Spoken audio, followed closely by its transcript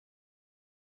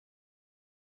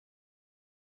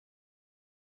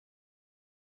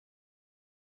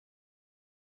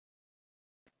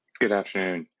Good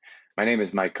afternoon. My name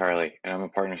is Mike Carley, and I'm a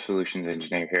Partner Solutions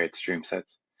Engineer here at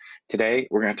StreamSets. Today,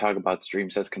 we're going to talk about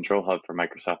StreamSets Control Hub for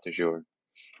Microsoft Azure.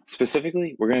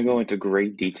 Specifically, we're going to go into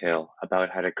great detail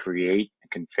about how to create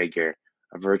and configure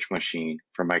a virtual machine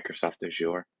for Microsoft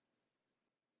Azure.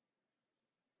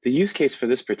 The use case for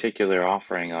this particular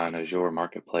offering on Azure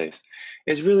Marketplace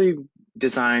is really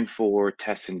designed for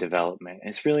test and development.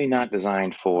 It's really not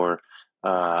designed for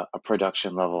a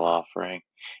production level offering.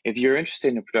 If you're interested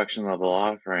in a production level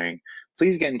offering,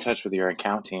 please get in touch with your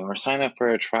account team or sign up for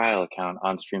a trial account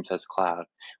on StreamSets Cloud,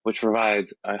 which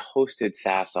provides a hosted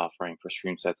SaaS offering for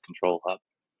StreamSets Control Hub.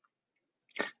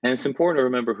 And it's important to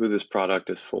remember who this product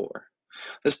is for.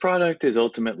 This product is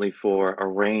ultimately for a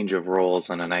range of roles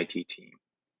on an IT team.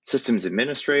 Systems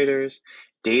administrators,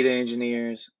 data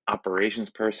engineers,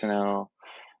 operations personnel,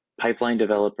 pipeline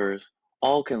developers,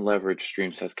 all can leverage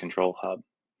StreamSets Control Hub.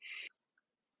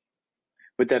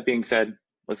 With that being said,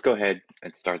 let's go ahead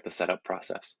and start the setup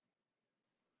process.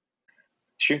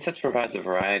 StreamSets provides a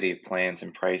variety of plans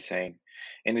and pricing,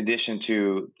 in addition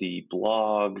to the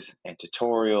blogs and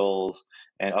tutorials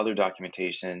and other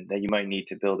documentation that you might need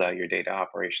to build out your data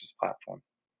operations platform.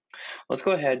 Let's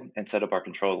go ahead and set up our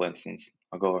control instance.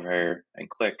 I'll go over here and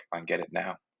click on Get It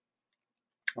Now.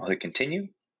 I'll hit Continue.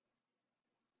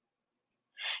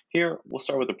 Here, we'll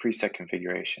start with a preset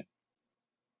configuration.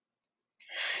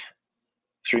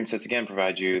 StreamSets again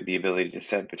provides you the ability to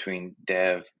set between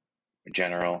dev,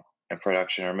 general, and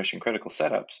production or mission critical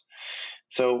setups.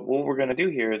 So what we're going to do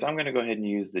here is I'm going to go ahead and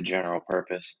use the general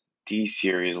purpose D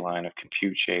series line of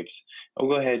compute shapes. I'll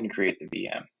go ahead and create the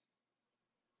VM.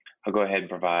 I'll go ahead and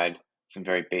provide some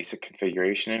very basic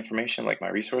configuration information like my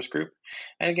resource group.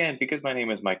 And again, because my name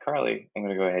is Mike Carley, I'm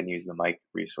going to go ahead and use the Mike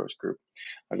resource group.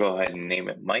 I'll go ahead and name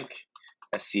it Mike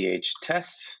SCH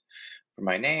test for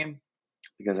my name.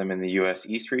 Because I'm in the US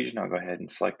East region, I'll go ahead and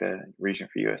select a region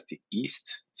for US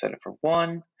East, set it for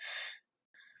 1.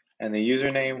 And the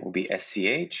username will be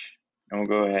SCH. And we'll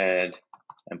go ahead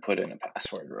and put in a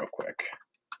password real quick.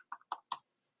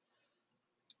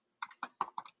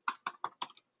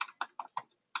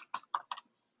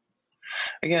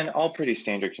 Again, all pretty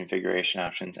standard configuration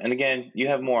options. And again, you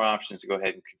have more options to go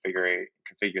ahead and configure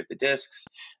the disks,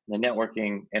 the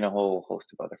networking, and a whole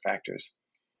host of other factors.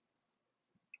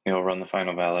 You'll run the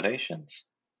final validations.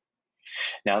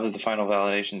 Now that the final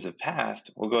validations have passed,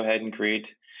 we'll go ahead and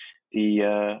create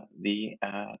the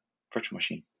virtual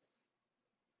machine.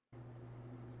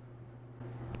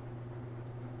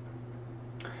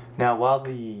 Now, while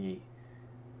the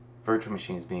virtual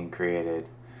machine is being created,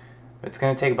 it's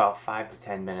going to take about 5 to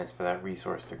 10 minutes for that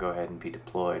resource to go ahead and be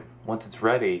deployed. Once it's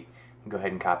ready, you can go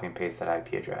ahead and copy and paste that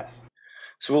IP address.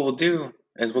 So what we'll do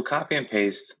is we'll copy and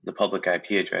paste the public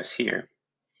IP address here.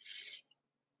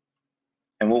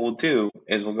 And what we'll do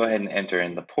is we'll go ahead and enter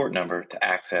in the port number to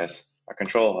access our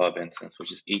Control Hub instance,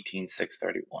 which is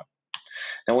 18631.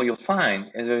 Now what you'll find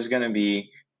is there's going to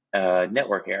be a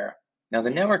network error. Now the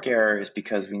network error is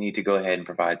because we need to go ahead and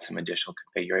provide some additional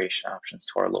configuration options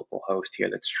to our local host here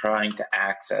that's trying to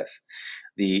access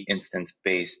the instance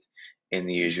based in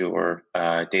the Azure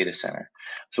data center.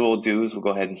 So what we'll do is we'll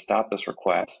go ahead and stop this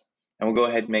request, and we'll go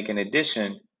ahead and make an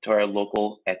addition to our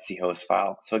local etc host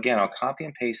file. So again, I'll copy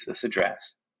and paste this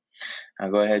address. I'll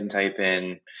go ahead and type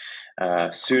in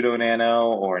sudo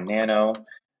nano or nano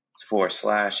for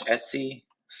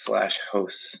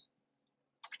 /etc/hosts.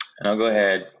 And I'll go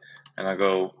ahead and I'll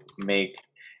go make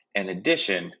an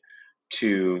addition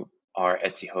to our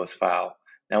etc host file.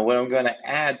 Now what I'm going to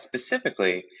add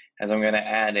specifically is I'm going to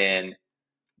add in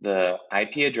the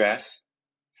IP address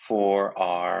for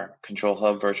our Control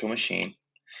Hub virtual machine.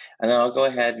 And then I'll go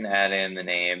ahead and add in the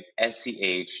name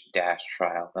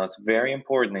SCH-trial. Now it's very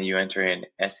important that you enter in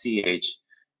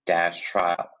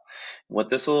SCH-trial. What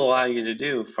this will allow you to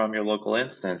do from your local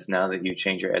instance, now that you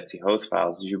change your etc host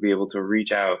files, is you'll be able to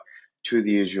reach out to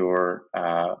the Azure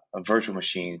virtual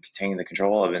machine containing the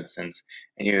Control Hub instance,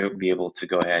 and you'll be able to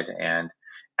go ahead and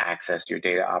access your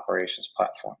data operations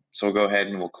platform. So we'll go ahead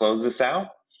and we'll close this out.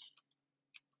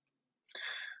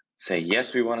 Say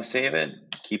yes, we want to save it,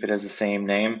 keep it as the same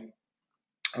name,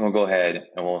 and we'll go ahead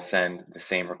and we'll send the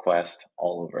same request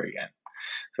all over again.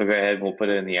 So go ahead, we'll put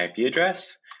in the IP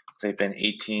address, type in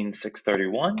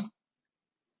 18631,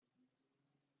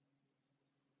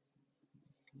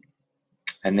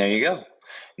 and there you go.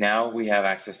 Now we have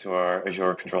access to our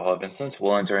Azure Control Hub instance.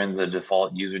 We'll enter in the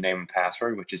default username and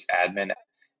password, which is admin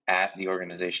at the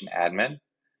organization admin.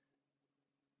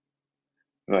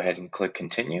 Go ahead and click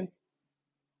continue.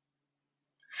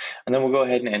 And then we'll go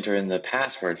ahead and enter in the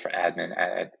password for admin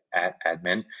at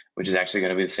admin, which is actually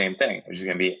going to be the same thing, which is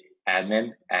going to be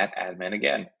admin at admin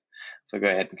again. So go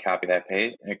ahead and copy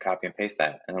and paste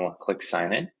that, and then we'll click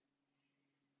sign in.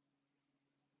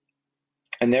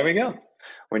 And there we go.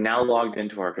 We're now logged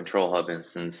into our Control Hub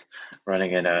instance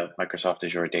running in a Microsoft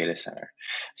Azure data center.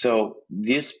 So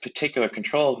this particular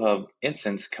Control Hub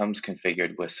instance comes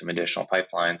configured with some additional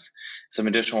pipelines, some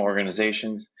additional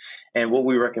organizations. And what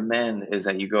we recommend is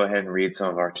that you go ahead and read some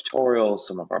of our tutorials,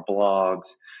 some of our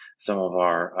blogs, some of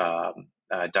our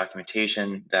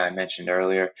documentation that I mentioned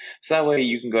earlier. So that way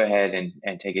you can go ahead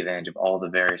and take advantage of all the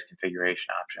various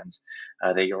configuration options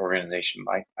that your organization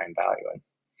might find value in.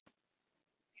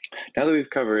 Now that we've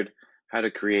covered how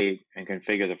to create and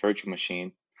configure the virtual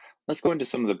machine, let's go into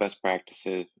some of the best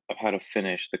practices of how to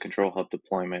finish the Control Hub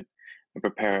deployment and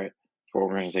prepare it for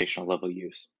organizational level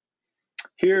use.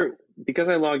 Here, because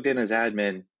I logged in as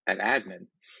admin at admin,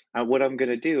 what I'm going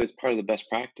to do as part of the best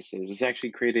practices is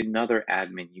actually create another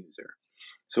admin user.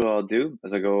 So what I'll do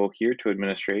is I'll go here to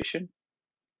administration,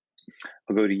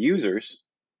 I'll go to users,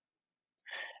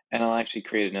 and I'll actually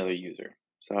create another user.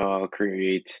 So I'll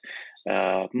create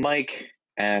Mike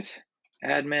at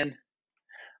admin.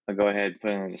 I'll go ahead and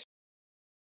put in this,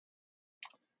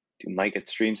 do Mike at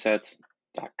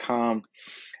StreamSets.com.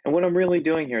 And what I'm really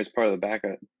doing here as part of the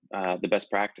backup, the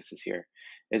best practices here,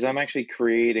 is I'm actually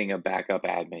creating a backup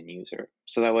admin user.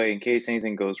 So that way, in case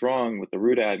anything goes wrong with the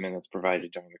root admin that's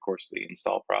provided during the course of the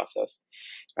install process,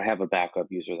 I have a backup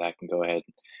user that I can go ahead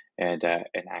and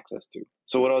access to.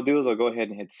 So what I'll do is I'll go ahead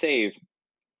and hit save.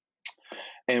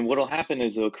 And what'll happen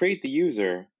is it'll create the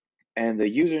user, and the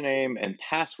username and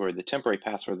password, the temporary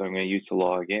password that I'm going to use to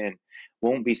log in,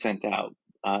 won't be sent out.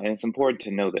 And it's important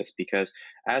to know this because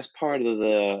as part of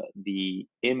the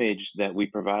image that we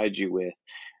provide you with,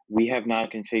 we have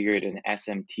not configured an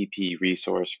SMTP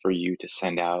resource for you to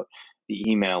send out the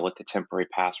email with the temporary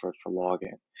password for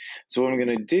login. So what I'm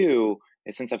going to do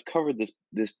is, since I've covered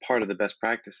this part of the best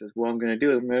practices, what I'm going to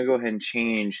do is I'm going to go ahead and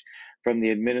change from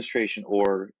the administration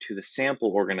org to the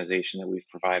sample organization that we've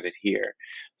provided here.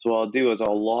 So what I'll do is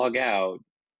I'll log out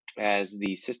as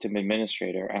the system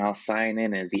administrator and I'll sign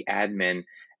in as the admin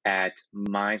at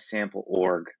my sample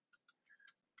org.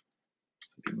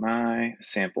 My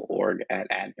sample org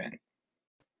at admin.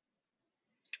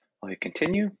 I'll hit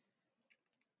continue.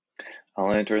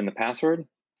 I'll enter in the password.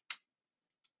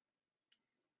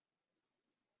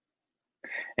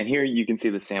 And here you can see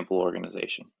the sample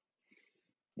organization.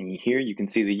 And here you can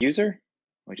see the user,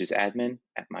 which is admin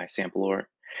at my sample org.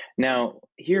 Now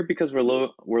here, because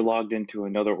we're logged into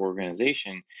another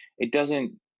organization, it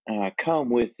doesn't come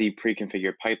with the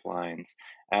pre-configured pipelines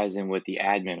as in with the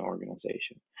admin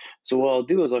organization. So what I'll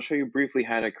do is I'll show you briefly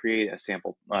how to create a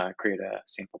sample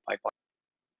pipeline.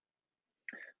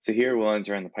 So here we'll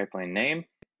enter in the pipeline name,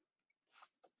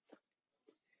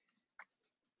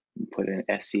 put in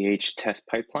SCH test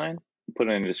pipeline, put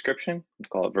in a description, let's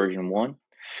call it version 1.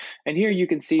 And here you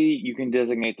can see you can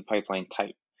designate the pipeline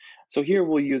type. So here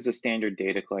we'll use a standard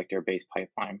data collector based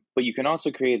pipeline, but you can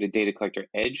also create a data collector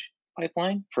edge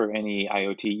pipeline for any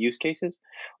IoT use cases,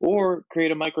 or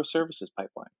create a microservices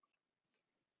pipeline.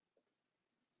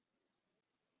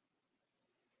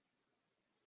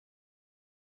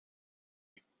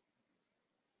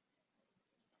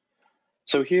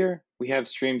 So here we have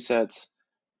StreamSets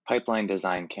Pipeline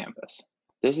Design Canvas.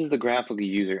 This is the graphical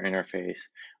user interface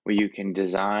where you can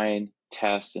design,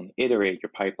 test, and iterate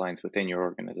your pipelines within your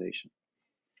organization.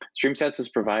 StreamSets has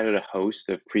provided a host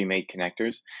of pre-made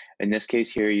connectors. In this case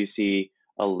here, you see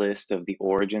a list of the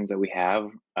origins that we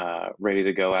have ready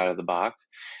to go out of the box.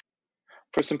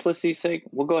 For simplicity's sake,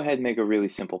 we'll go ahead and make a really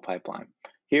simple pipeline.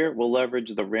 Here, we'll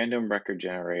leverage the random record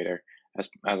generator as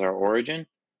our origin,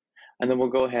 and then we'll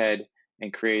go ahead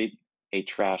and create a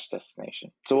trash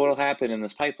destination. So what will happen in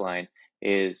this pipeline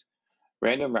is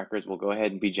random records will go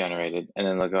ahead and be generated, and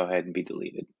then they'll go ahead and be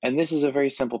deleted. And this is a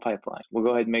very simple pipeline. We'll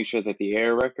go ahead and make sure that the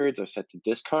error records are set to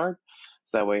discard,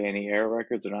 so that way any error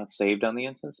records are not saved on the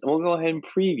instance. And we'll go ahead and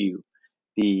preview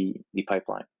the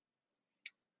pipeline.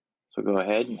 So go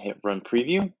ahead and hit run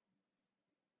preview.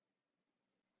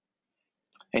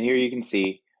 And here you can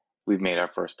see we've made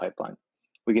our first pipeline.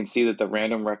 We can see that the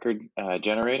random record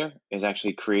generator is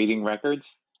actually creating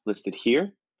records listed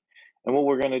here. And what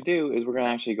we're going to do is we're going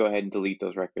to actually go ahead and delete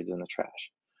those records in the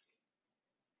trash.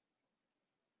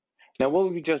 Now,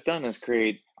 what we've just done is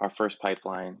create our first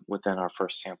pipeline within our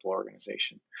first sample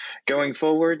organization. Going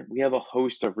forward, we have a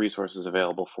host of resources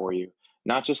available for you,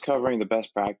 not just covering the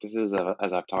best practices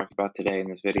as I've talked about today in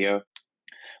this video,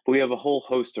 but we have a whole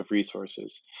host of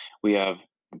resources. We have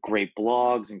great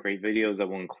blogs and great videos that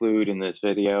we'll include in this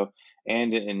video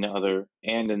and in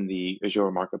the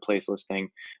Azure Marketplace listing,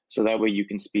 so that way you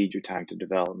can speed your time to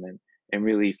development and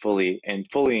really fully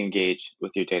engage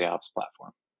with your data ops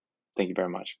platform. Thank you very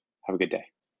much. Have a good day.